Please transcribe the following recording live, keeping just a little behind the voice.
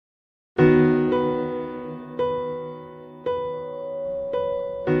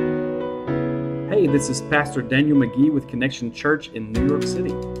Hey, this is Pastor Daniel McGee with Connection Church in New York City.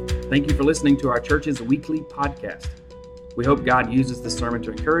 Thank you for listening to our church's weekly podcast. We hope God uses this sermon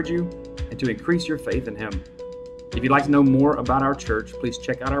to encourage you and to increase your faith in Him. If you'd like to know more about our church, please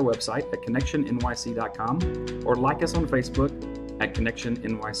check out our website at connectionnyc.com or like us on Facebook at Connection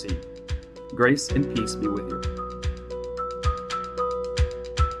NYC. Grace and peace be with you.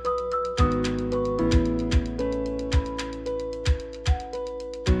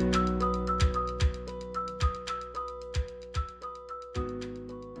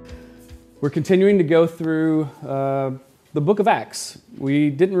 We're continuing to go through the book of Acts.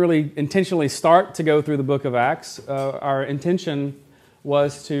 We didn't really intentionally start to go through the book of Acts. Our intention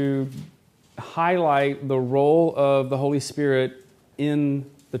was to highlight the role of the Holy Spirit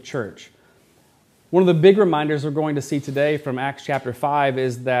in the church. One of the big reminders we're going to see today from Acts chapter 5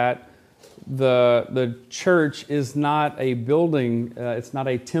 is that the church is not a building, it's not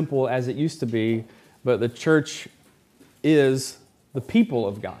a temple as it used to be, but the church is the people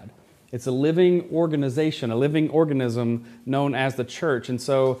of God. It's a living organization, a living organism known as the church. And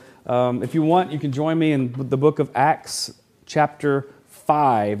so if you want, you can join me in the book of Acts chapter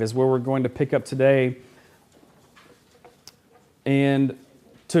 5 is where we're going to pick up today. And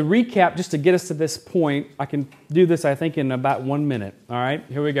to recap, just to get us to this point, I can do this, I think, in about 1 minute. All right,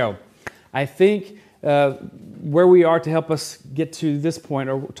 here we go. I think where we are to help us get to this point,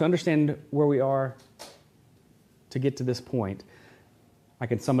 or to understand where we are to get to this point, I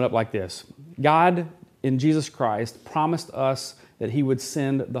can sum it up like this. God, in Jesus Christ, promised us that He would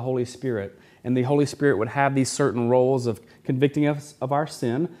send the Holy Spirit. And the Holy Spirit would have these certain roles of convicting us of our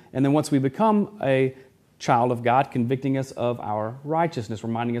sin. And then once we become a child of God, convicting us of our righteousness,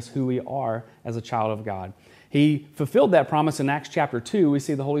 reminding us who we are as a child of God. He fulfilled that promise in Acts chapter 2. We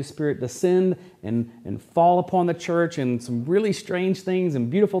see the Holy Spirit descend and fall upon the church, and some really strange things and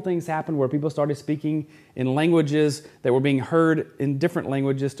beautiful things happened where people started speaking in languages that were being heard in different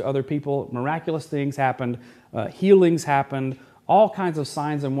languages to other people. Miraculous things happened. Healings happened. All kinds of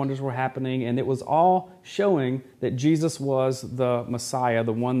signs and wonders were happening, and it was all showing that Jesus was the Messiah,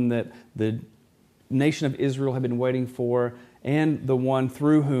 the one that the nation of Israel had been waiting for, and the one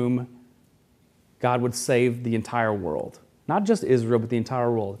through whom God would save the entire world. Not just Israel, but the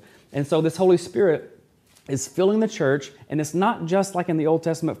entire world. And so this Holy Spirit is filling the church, and it's not just like in the Old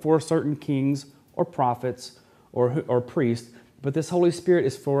Testament for certain kings or prophets or priests, but this Holy Spirit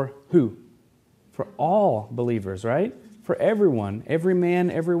is for who? For all believers, right? For everyone. Every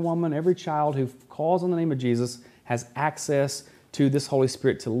man, every woman, every child who calls on the name of Jesus has access to this Holy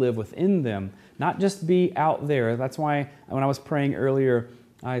Spirit to live within them, not just be out there. That's why when I was praying earlier,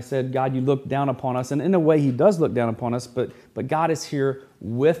 I said, God, you look down upon us. And in a way, He does look down upon us, but God is here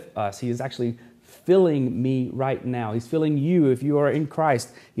with us. He is actually filling me right now. He's filling you if you are in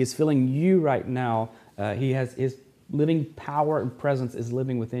Christ. He is filling you right now. He has His living power and presence is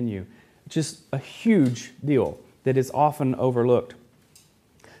living within you. Just a huge deal that is often overlooked.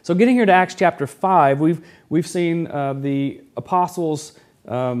 So getting here to Acts chapter 5, we've seen the apostles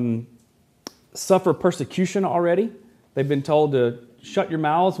suffer persecution already. They've been told to shut your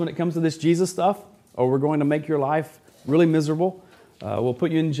mouths when it comes to this Jesus stuff, or we're going to make your life really miserable. We'll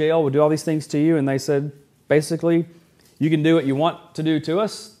put you in jail. We'll do all these things to you. And they said, basically, you can do what you want to do to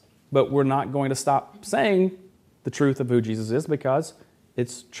us, but we're not going to stop saying the truth of who Jesus is because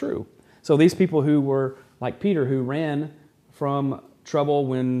it's true. So these people who were like Peter, who ran from trouble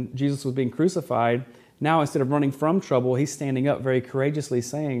when Jesus was being crucified, now instead of running from trouble, he's standing up very courageously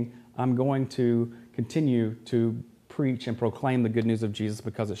saying, I'm going to continue to preach and proclaim the good news of Jesus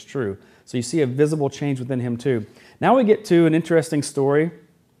because it's true. So you see a visible change within him too. Now we get to an interesting story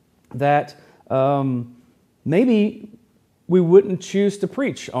that maybe we wouldn't choose to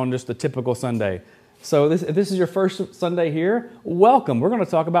preach on just a typical Sunday. So if this is your first Sunday here, welcome. We're going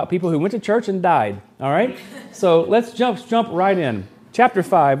to talk about people who went to church and died. All right? So let's jump right in. Chapter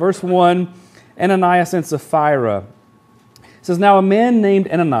 5, verse 1, Ananias and Sapphira. It says, Now a man named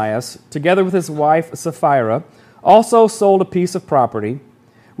Ananias, together with his wife Sapphira, also sold a piece of property.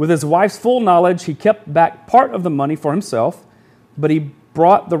 With his wife's full knowledge, he kept back part of the money for himself, but he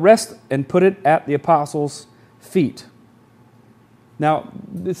brought the rest and put it at the apostles' feet. Now,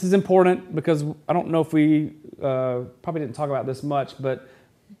 this is important because I don't know if we probably didn't talk about this much, but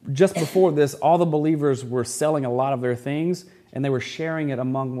just before this, all the believers were selling a lot of their things, and they were sharing it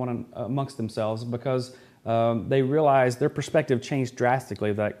amongst themselves because they realized their perspective changed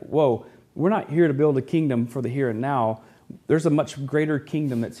drastically. Like, whoa, we're not here to build a kingdom for the here and now. There's a much greater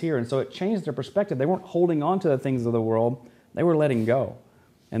kingdom that's here. And so it changed their perspective. They weren't holding on to the things of the world. They were letting go.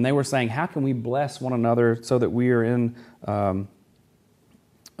 And they were saying, how can we bless one another so that we are in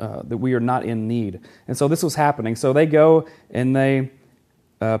that we are not in need. And so this was happening. So they go and they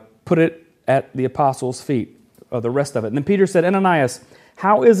put it at the apostles' feet, the rest of it. And then Peter said, Ananias,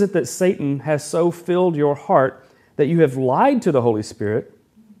 how is it that Satan has so filled your heart that you have lied to the Holy Spirit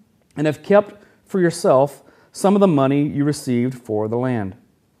and have kept for yourself some of the money you received for the land?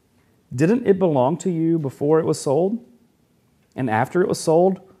 Didn't it belong to you before it was sold? And after it was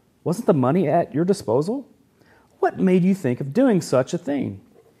sold, wasn't the money at your disposal? What made you think of doing such a thing?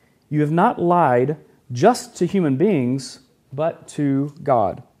 You have not lied just to human beings, but to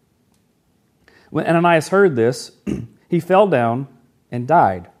God. When Ananias heard this, he fell down and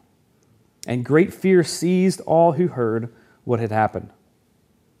died. And great fear seized all who heard what had happened.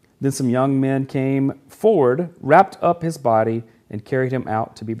 Then some young men came forward, wrapped up his body, and carried him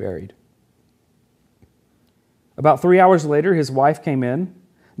out to be buried. About 3 hours later, his wife came in,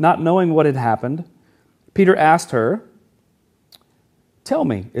 not knowing what had happened. Peter asked her, "Tell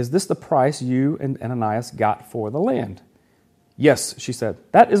me, is this the price you and Ananias got for the land?" "Yes," she said,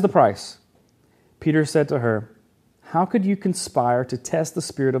 "that is the price." Peter said to her, "How could you conspire to test the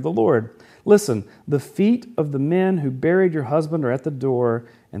Spirit of the Lord? Listen, the feet of the men who buried your husband are at the door,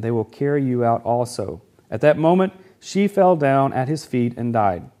 and they will carry you out also." At that moment, she fell down at his feet and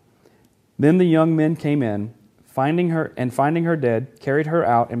died. Then the young men came in, finding her dead, carried her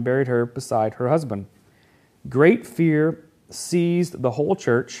out and buried her beside her husband. Great fear seized the whole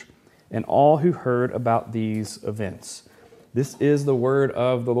church and all who heard about these events. This is the word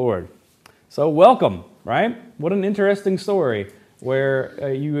of the Lord. So welcome, right? What an interesting story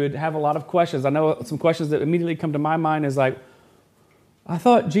where you would have a lot of questions. I know some questions that immediately come to my mind is like, I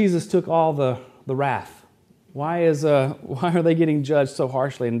thought Jesus took all the wrath. Why are they getting judged so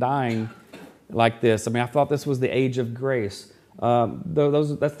harshly and dying like this? I mean, I thought this was the age of grace.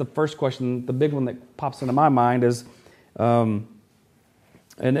 That's the first question. The big one that pops into my mind is, and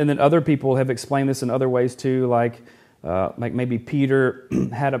then other people have explained this in other ways too, like maybe Peter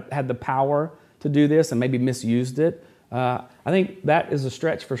had the power to do this and maybe misused it. I think that is a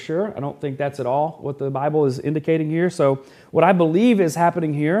stretch for sure. I don't think that's at all what the Bible is indicating here. So what I believe is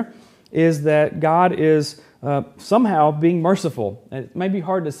happening here is that God is somehow being merciful. And it may be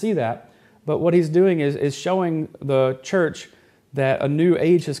hard to see that, but what he's doing is showing the church that a new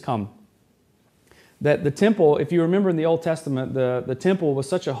age has come. That the temple, if you remember in the Old Testament, the temple was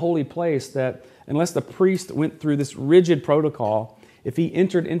such a holy place that unless the priest went through this rigid protocol, if he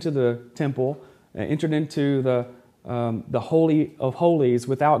entered into the temple, entered into the Holy of Holies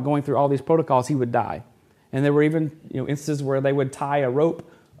without going through all these protocols, he would die. And there were even instances where they would tie a rope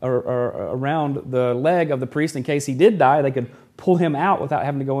or around the leg of the priest in case he did die. They could pull him out without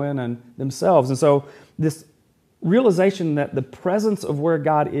having to go in and themselves. And so this realization that the presence of where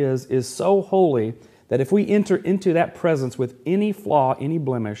God is so holy that if we enter into that presence with any flaw, any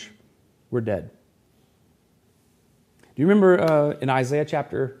blemish, we're dead. Do you remember in Isaiah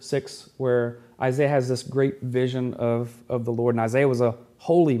chapter 6 where Isaiah has this great vision of the Lord? And Isaiah was a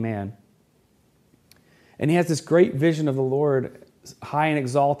holy man. And he has this great vision of the Lord high and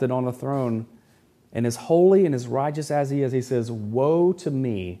exalted on the throne. And as holy and as righteous as he is, he says, "Woe to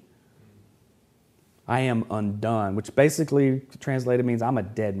me, I am undone," which basically translated means I'm a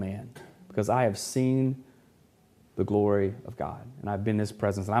dead man because I have seen the glory of God and I've been in his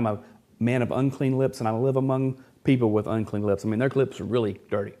presence. And I'm a man of unclean lips and I live among people with unclean lips. I mean, their lips are really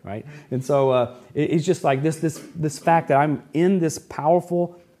dirty, right? And so it's just like this fact that I'm in this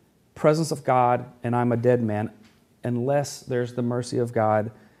powerful presence of God and I'm a dead man unless there's the mercy of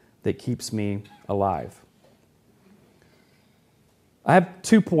God that keeps me alive. I have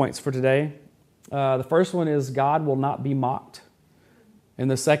 2 points for today. The first one is God will not be mocked. And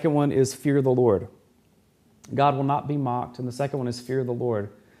the second one is fear the Lord. God will not be mocked. And the second one is fear the Lord.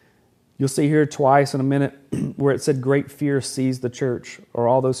 You'll see here twice in a minute where it said great fear seized the church or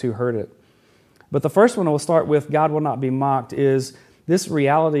all those who heard it. But the first one we'll start with, God will not be mocked, is this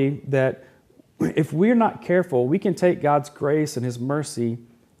reality that if we're not careful, we can take God's grace and his mercy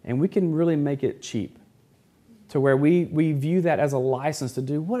and we can really make it cheap to where we view that as a license to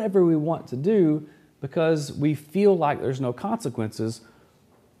do whatever we want to do because we feel like there's no consequences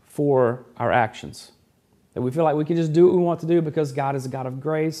for our actions. That we feel like we can just do what we want to do because God is a God of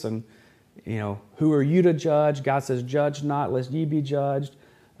grace and, who are you to judge? God says, "Judge not, lest ye be judged."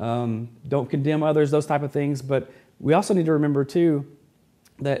 Don't condemn others, those type of things. But we also need to remember, too,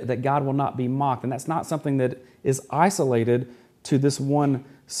 that God will not be mocked. And that's not something that is isolated to this one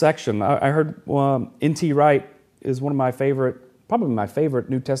section. I heard N.T. Wright is one of my favorite, probably my favorite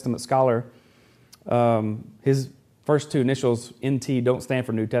New Testament scholar. His first two initials, N.T., don't stand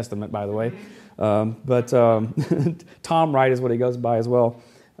for New Testament, by the way. But Tom Wright is what he goes by as well.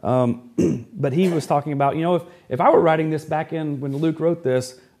 But he was talking about, if I were writing this back in when Luke wrote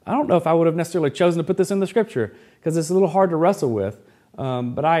this, I don't know if I would have necessarily chosen to put this in the scripture because it's a little hard to wrestle with.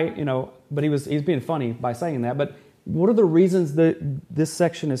 But he's being funny by saying that. But what are the reasons that this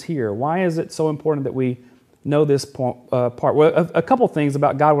section is here? Why is it so important that we know this part? Well, a couple things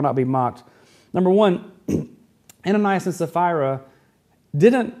about God will not be mocked. Number one, Ananias and Sapphira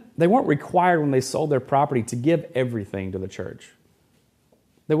they weren't required when they sold their property to give everything to the church.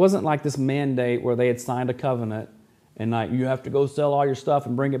 There wasn't like this mandate where they had signed a covenant and like, you have to go sell all your stuff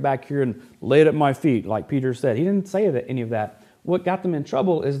and bring it back here and lay it at my feet, like Peter said. He didn't say any of that. What got them in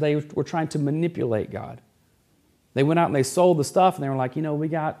trouble is they were trying to manipulate God. They went out and they sold the stuff and they were like, we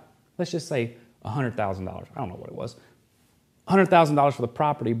got, let's just say $100,000. I don't know what it was. $100,000 for the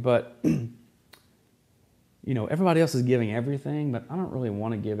property, but everybody else is giving everything, but I don't really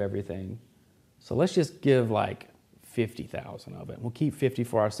want to give everything. So let's just give like 50,000 of it. We'll keep 50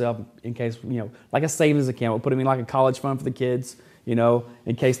 for ourselves in case, like a savings account. We'll put them in like a college fund for the kids,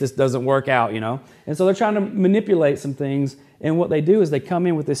 in case this doesn't work out, And so they're trying to manipulate some things. And what they do is they come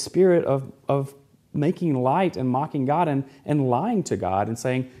in with this spirit of making light and mocking God and lying to God and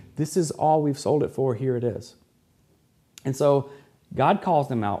saying, this is all we've sold it for, here it is. And so God calls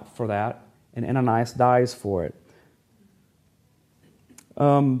them out for that, and Ananias dies for it.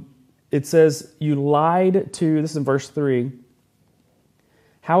 It says, you lied to, this is in verse 3,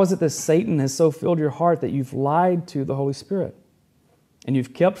 how is it that Satan has so filled your heart that you've lied to the Holy Spirit and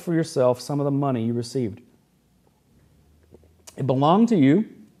you've kept for yourself some of the money you received? It belonged to you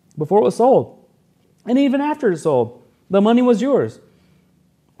before it was sold, and even after it was sold, the money was yours.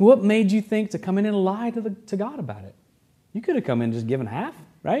 What made you think to come in and lie to God about it? You could have come in and just given half,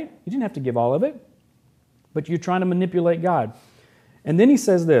 right? You didn't have to give all of it, but you're trying to manipulate God. And then he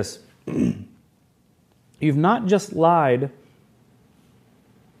says this, you've not just lied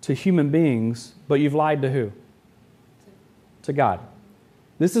to human beings, but you've lied to who? To God.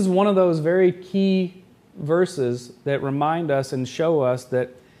 This is one of those very key verses that remind us and show us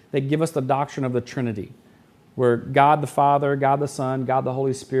that they give us the doctrine of the Trinity, where God the Father, God the Son, God the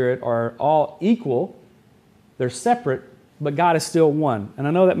Holy Spirit are all equal. They're separate, but God is still one. And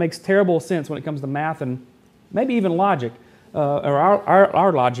I know that makes terrible sense when it comes to math and maybe even logic, or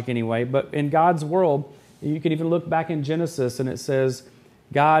our logic anyway, but in God's world, you can even look back in Genesis and it says,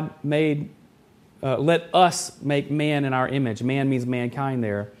 God made, let us make man in our image. Man means mankind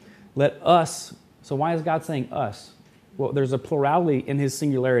there. Let us, so why is God saying us? Well, there's a plurality in his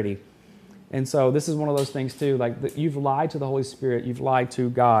singularity. And so this is one of those things too, like you've lied to the Holy Spirit, you've lied to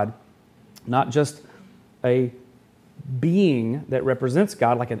God, not just a being that represents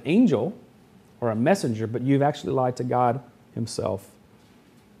God like an angel or a messenger, but you've actually lied to God himself.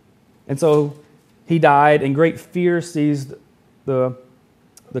 And so he died, and great fear seized the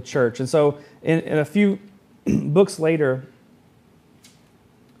church. And so in a few books later,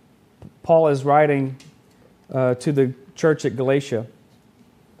 Paul is writing to the church at Galatia.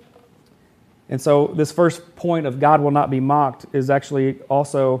 And so this first point of God will not be mocked is actually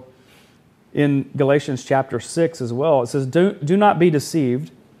also in Galatians chapter 6 as well. It says, do not be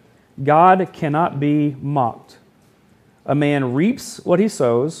deceived. God cannot be mocked. A man reaps what he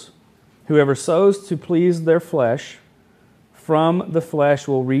sows. Whoever sows to please their flesh, from the flesh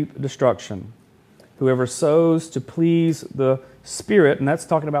will reap destruction. Whoever sows to please the Spirit, and that's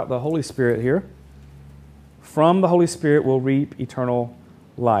talking about the Holy Spirit here, from the Holy Spirit will reap eternal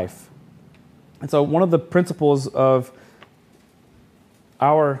life. And so one of the principles of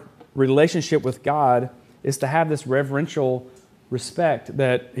our relationship with God is to have this reverential respect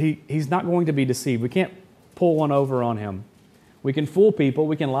that He's not going to be deceived. We can't pull one over on Him. We can fool people.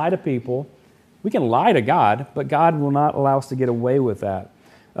 We can lie to people. We can lie to God, but God will not allow us to get away with that.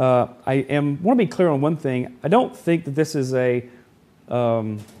 I want to be clear on one thing. I don't think that this is a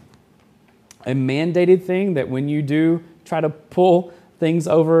mandated thing, that when you do try to pull things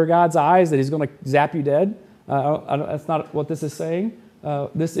over God's eyes, that He's going to zap you dead. That's not what this is saying.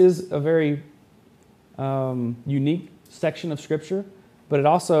 This is a very unique section of Scripture, but it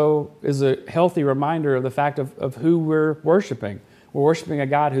also is a healthy reminder of the fact of who we're worshiping. We're worshiping a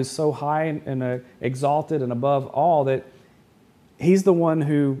God who's so high and exalted and above all that He's the one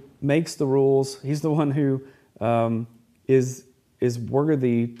who makes the rules. He's the one who is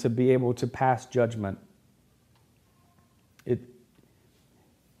worthy to be able to pass judgment.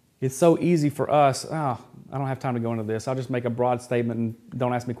 It's so easy for us. I don't have time to go into this. I'll just make a broad statement and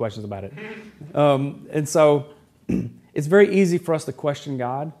don't ask me questions about it. And so it's very easy for us to question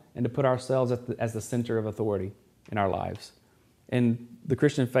God and to put ourselves as the center of authority in our lives. And the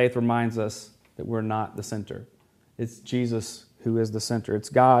Christian faith reminds us that we're not the center. It's Jesus who is the center. It's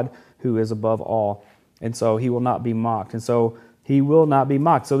God who is above all. And so he will not be mocked. And so he will not be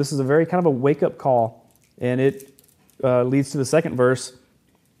mocked. So this is a very kind of a wake-up call. And it leads to the second verse,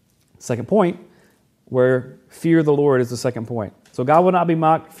 second point, where fear the Lord is the second point. So God will not be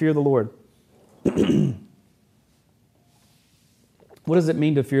mocked, fear the Lord. What does it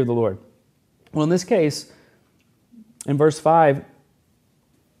mean to fear the Lord? Well, in this case, in verse 5,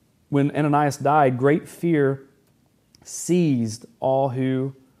 when Ananias died, great fear seized all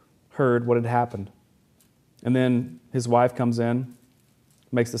who heard what had happened. And then his wife comes in,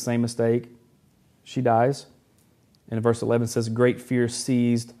 makes the same mistake. She dies. And in verse 11 says, great fear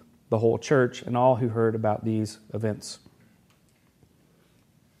seized the whole church and all who heard about these events.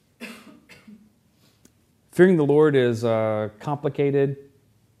 Fearing the Lord is a complicated,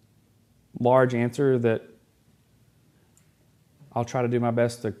 large answer that I'll try to do my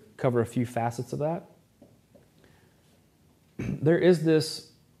best to cover a few facets of that. There is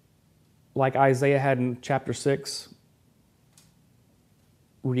this, like Isaiah had in chapter 6,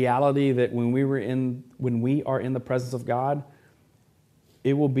 reality that when we are in the presence of God,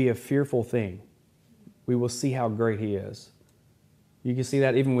 it will be a fearful thing. We will see how great He is. You can see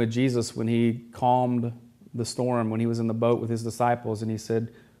that even with Jesus when He calmed the storm, when He was in the boat with His disciples and He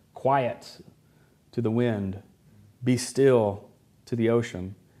said, quiet to the wind, be still to the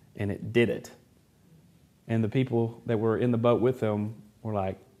ocean, and it did it. And the people that were in the boat with Him were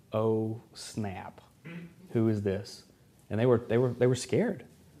like, oh snap, who is this? And they were scared.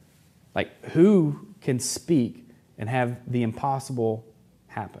 Like, who can speak and have the impossible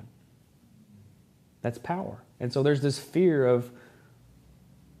happen? That's power. And so there's this fear of,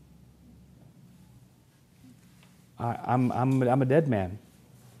 I'm a dead man.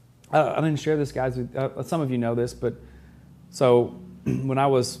 I didn't share this, guys. Some of you know this, but so when I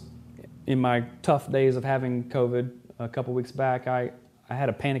was in my tough days of having COVID a couple weeks back, I had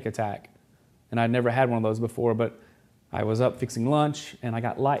a panic attack, and I'd never had one of those before. But I was up fixing lunch, and I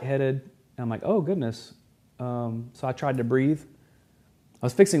got lightheaded, and I'm like, oh goodness. So I tried to breathe. I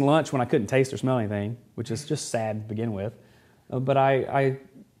was fixing lunch when I couldn't taste or smell anything, which is just sad to begin with. But I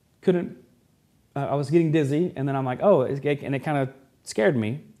couldn't. I was getting dizzy, and then I'm like, oh, and it kind of scared me.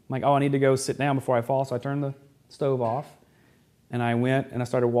 I'm like, oh, I need to go sit down before I fall. So I turned the stove off, and I went and I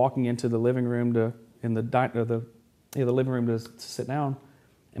started walking into the living room the living room to sit down,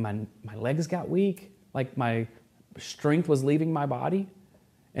 and my legs got weak, like my strength was leaving my body,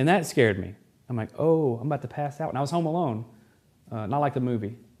 and that scared me. I'm like, oh, I'm about to pass out, and I was home alone, not like the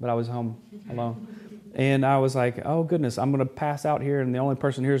movie, but I was home alone. And I was like, oh, goodness, I'm going to pass out here, and the only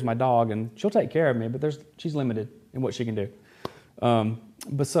person here is my dog, and she'll take care of me, but she's limited in what she can do.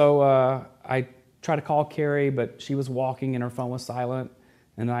 But so I tried to call Carrie, but she was walking, and her phone was silent.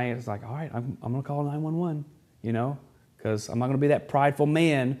 And I was like, all right, I'm going to call 911, because I'm not going to be that prideful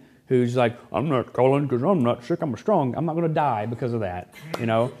man who's like, I'm not calling because I'm not sick, I'm strong. I'm not going to die because of that,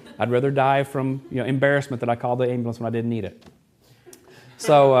 I'd rather die from embarrassment that I called the ambulance when I didn't need it.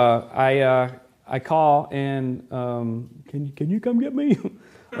 So I call and can you come get me?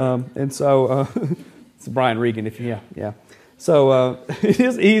 And so it's Brian Regan. Yeah. So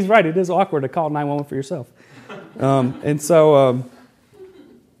he's right. It is awkward to call 911 for yourself. And so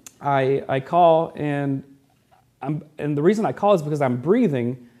I call and the reason I call is because I'm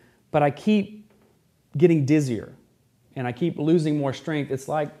breathing, but I keep getting dizzier and I keep losing more strength. It's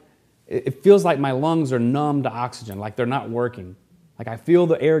like it feels like my lungs are numb to oxygen, like they're not working. Like I feel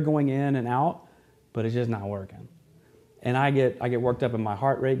the air going in and out, but it's just not working. And I get worked up and my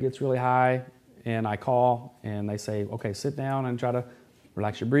heart rate gets really high, and I call and they say, okay, sit down and try to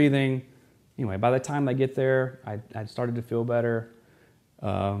relax your breathing. Anyway, by the time they get there, I started to feel better.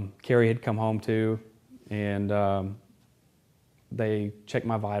 Carrie had come home too, and they checked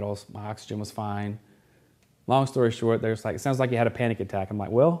my vitals. My oxygen was fine. Long story short, they're like, it sounds like you had a panic attack. I'm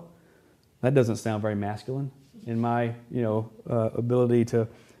like, well, that doesn't sound very masculine in my ability to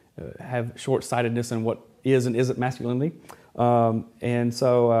have short-sightedness in what is and isn't masculinity. And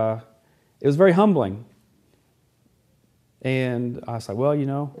so it was very humbling. And I was like, well,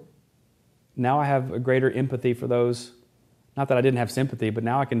 now I have a greater empathy for those. Not that I didn't have sympathy, but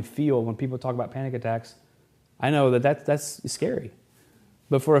now I can feel when people talk about panic attacks. I know that's scary.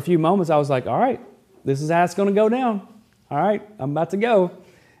 But for a few moments, I was like, all right, this is how it's going to go down. All right, I'm about to go.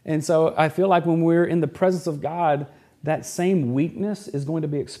 And so I feel like when we're in the presence of God, that same weakness is going to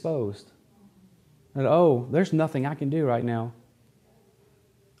be exposed. That, oh, there's nothing I can do right now.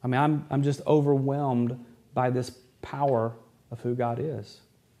 I mean, I'm just overwhelmed by this power of who God is.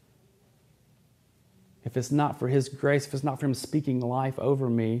 If it's not for His grace, if it's not for Him speaking life over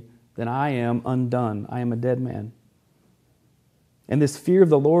me, then I am undone. I am a dead man. And this fear of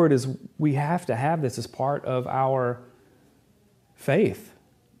the Lord is, we have to have this as part of our faith.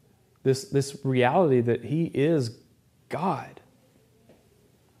 This reality that He is God.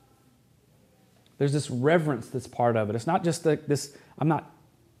 There's this reverence that's part of it. It's not just this, I'm not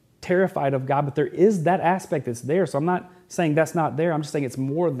terrified of God, but there is that aspect that's there. So I'm not saying that's not there. I'm just saying it's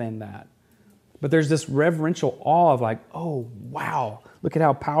more than that. But there's this reverential awe of like, oh, wow, look at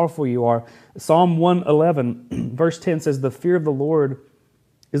how powerful you are. Psalm 111, verse 10 says, the fear of the Lord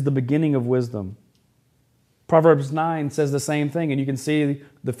is the beginning of wisdom. Proverbs 9 says the same thing, and you can see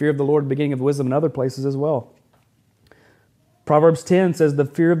the fear of the Lord, beginning of wisdom in other places as well. Proverbs 10 says, the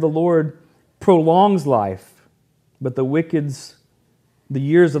fear of the Lord prolongs life, but the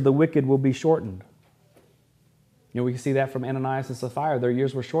years of the wicked will be shortened. You know, we can see that from Ananias and Sapphira. Their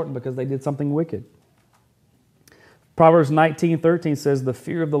years were shortened because they did something wicked. Proverbs 19:13 says, the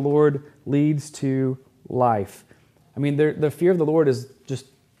fear of the Lord leads to life. I mean, the fear of the Lord is just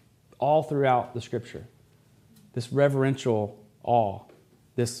all throughout the Scripture. This reverential awe,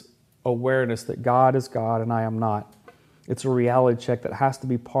 this awareness that God is God and I am not. It's a reality check that has to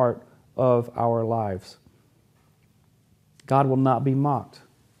be part of our lives. God will not be mocked.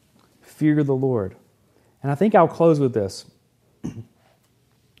 Fear the Lord. And I think I'll close with this.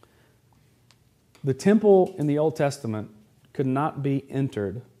 The temple in the Old Testament could not be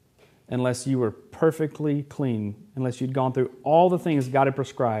entered unless you were perfectly clean, unless you'd gone through all the things God had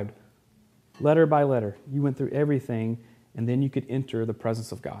prescribed, letter by letter. You went through everything, and then you could enter the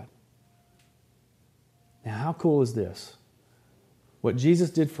presence of God. Now, how cool is this? What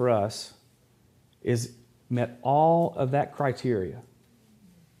Jesus did for us is met all of that criteria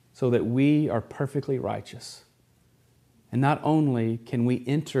so that we are perfectly righteous. And not only can we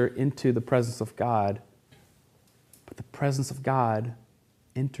enter into the presence of God, but the presence of God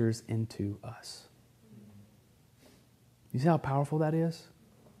enters into us. You see how powerful that is?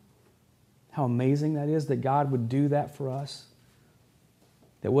 How amazing that is that God would do that for us?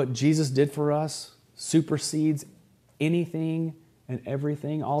 That what Jesus did for us supersedes anything and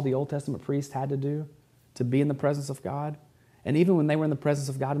everything all the Old Testament priests had to do to be in the presence of God. And even when they were in the presence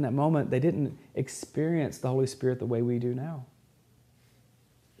of God in that moment, they didn't experience the Holy Spirit the way we do now.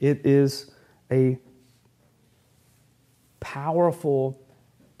 It is a powerful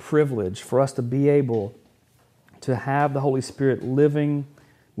privilege for us to be able to have the Holy Spirit living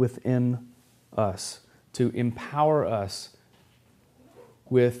within us, to empower us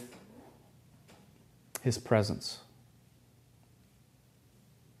with His presence.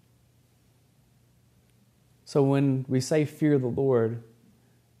 So when we say fear the Lord,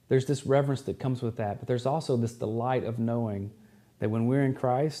 there's this reverence that comes with that, but there's also this delight of knowing that when we're in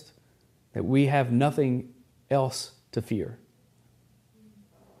Christ, that we have nothing else to fear.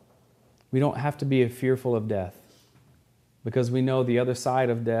 We don't have to be fearful of death because we know the other side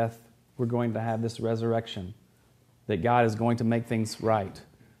of death, we're going to have this resurrection, that God is going to make things right.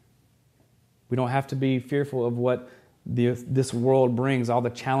 We don't have to be fearful of what this world brings, all the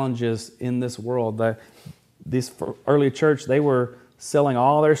challenges in this world. This early church, they were selling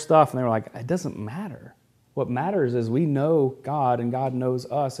all their stuff, and they were like, it doesn't matter. What matters is we know God, and God knows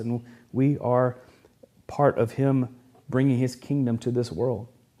us, and we are part of Him bringing His kingdom to this world.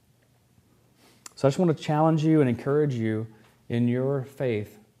 So I just want to challenge you and encourage you in your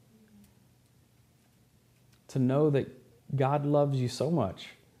faith to know that God loves you so much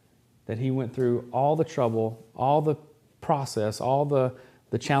that He went through all the trouble, all the process, all the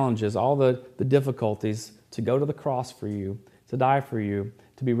challenges, all the difficulties to go to the cross for you, to die for you,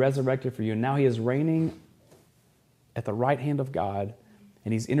 to be resurrected for you. And now He is reigning at the right hand of God,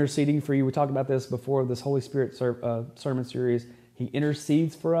 and He's interceding for you. We talked about this before this Holy Spirit sermon series. He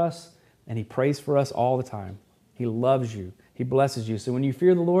intercedes for us, and He prays for us all the time. He loves you. He blesses you. So when you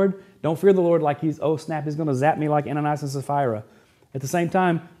fear the Lord, don't fear the Lord like He's going to zap me like Ananias and Sapphira. At the same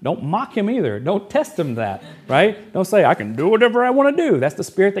time, don't mock Him either. Don't test Him that, right? Don't say, I can do whatever I want to do. That's the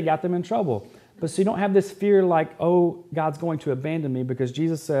spirit that got them in trouble. But so you don't have this fear like, oh, God's going to abandon me, because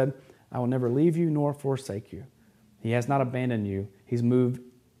Jesus said, I will never leave you nor forsake you. He has not abandoned you. He's moved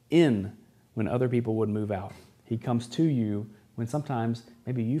in when other people would move out. He comes to you when sometimes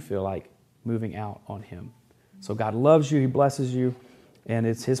maybe you feel like moving out on Him. So God loves you. He blesses you. And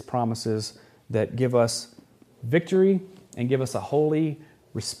it's His promises that give us victory and give us a holy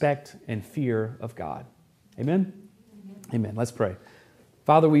respect and fear of God. Amen? Amen. Let's pray.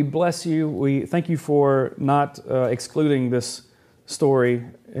 Father, we bless you. We thank you for not excluding this story,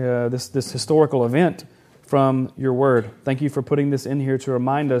 this historical event from your word. Thank you for putting this in here to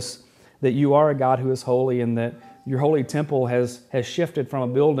remind us that you are a God who is holy, and that your holy temple has shifted from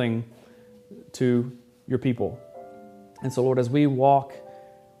a building to your people. And so, Lord, as we walk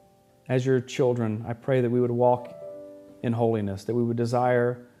as your children, I pray that we would walk in holiness, that we would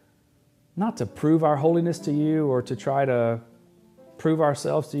desire not to prove our holiness to you or to try to prove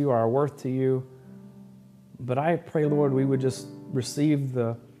ourselves to you or our worth to you, but I pray, Lord, we would just receive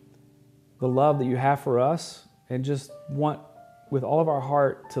the love that you have for us and just want with all of our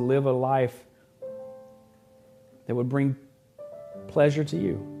heart to live a life that would bring pleasure to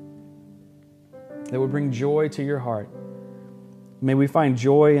you, that would bring joy to your heart. May we find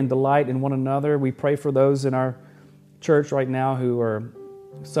joy and delight in one another. We pray for those in our church right now who are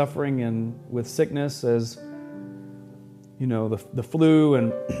suffering and with sickness, as you know, the flu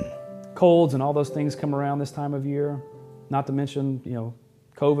and colds and all those things come around this time of year. Not to mention,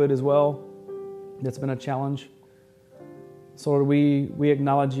 COVID as well. That's been a challenge. So Lord, we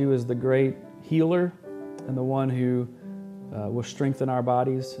acknowledge you as the great healer and the one who will strengthen our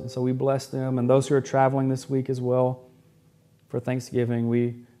bodies. And so we bless them and those who are traveling this week as well for Thanksgiving.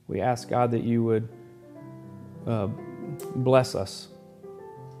 We ask, God, that you would bless us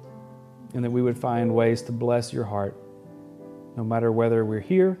and that we would find ways to bless your heart, no matter whether we're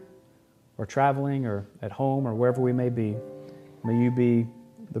here or traveling or at home or wherever we may be. May you be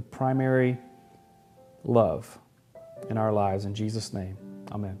the primary love in our lives. In Jesus' name,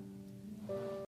 amen.